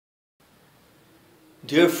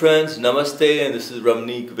Dear friends, Namaste, and this is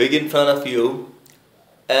Ramneek Wig in front of you.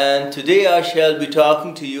 And today I shall be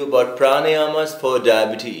talking to you about pranayamas for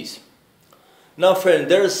diabetes. Now friend,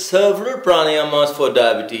 there are several pranayamas for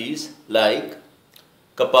diabetes like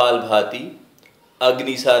Kapalbhati,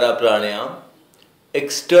 Agnisara Pranayam,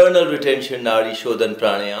 External Retention Nadi Shodhan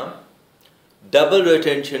Pranayam, Double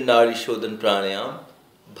Retention Nadi Shodhan Pranayam,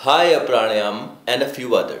 Bhaya Pranayam, and a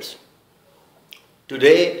few others.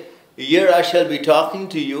 Today, here I shall be talking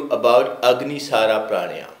to you about Agnisara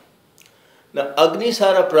Pranayama. Now,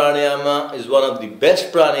 Agnisara Pranayama is one of the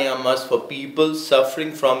best pranayamas for people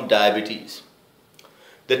suffering from diabetes.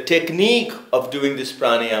 The technique of doing this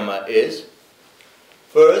pranayama is,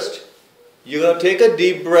 first, you're going to take a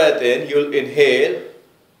deep breath in, you'll inhale.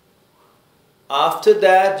 After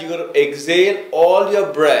that, you're going to exhale all your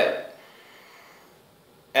breath.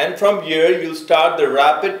 And from here, you'll start the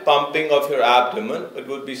rapid pumping of your abdomen. It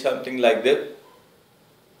would be something like this.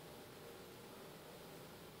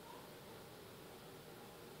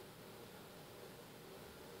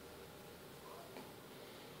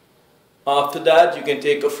 After that, you can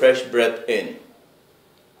take a fresh breath in.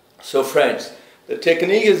 So friends, the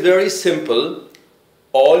technique is very simple.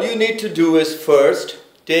 All you need to do is first,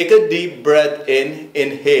 take a deep breath in,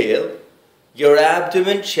 inhale. Your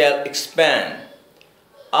abdomen shall expand.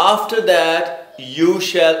 After that, you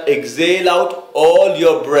shall exhale out all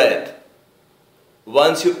your breath.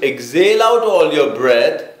 Once you exhale out all your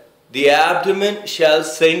breath, the abdomen shall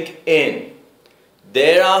sink in.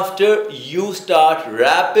 Thereafter, you start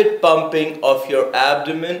rapid pumping of your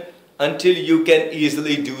abdomen until you can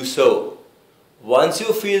easily do so. Once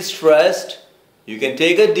you feel stressed, you can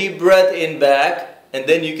take a deep breath in back and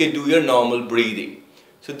then you can do your normal breathing.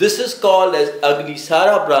 So this is called as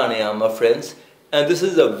Agnisara Pranayama, friends. And this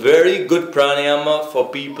is a very good pranayama for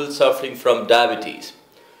people suffering from diabetes.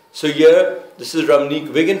 So here, this is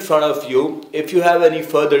Ramneek Wig in front of you. If you have any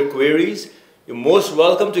further queries, you're most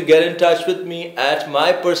welcome to get in touch with me at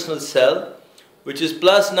my personal cell, which is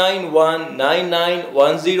 +91 99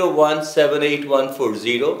 101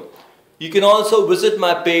 78140. You can also visit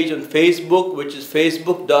my page on Facebook, which is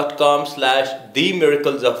facebook.com/The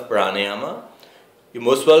Miracles of Pranayama. You're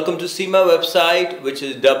most welcome to see my website, which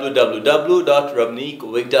is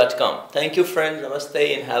www.ramneekwig.com. Thank you friends,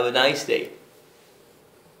 namaste, and have a nice day.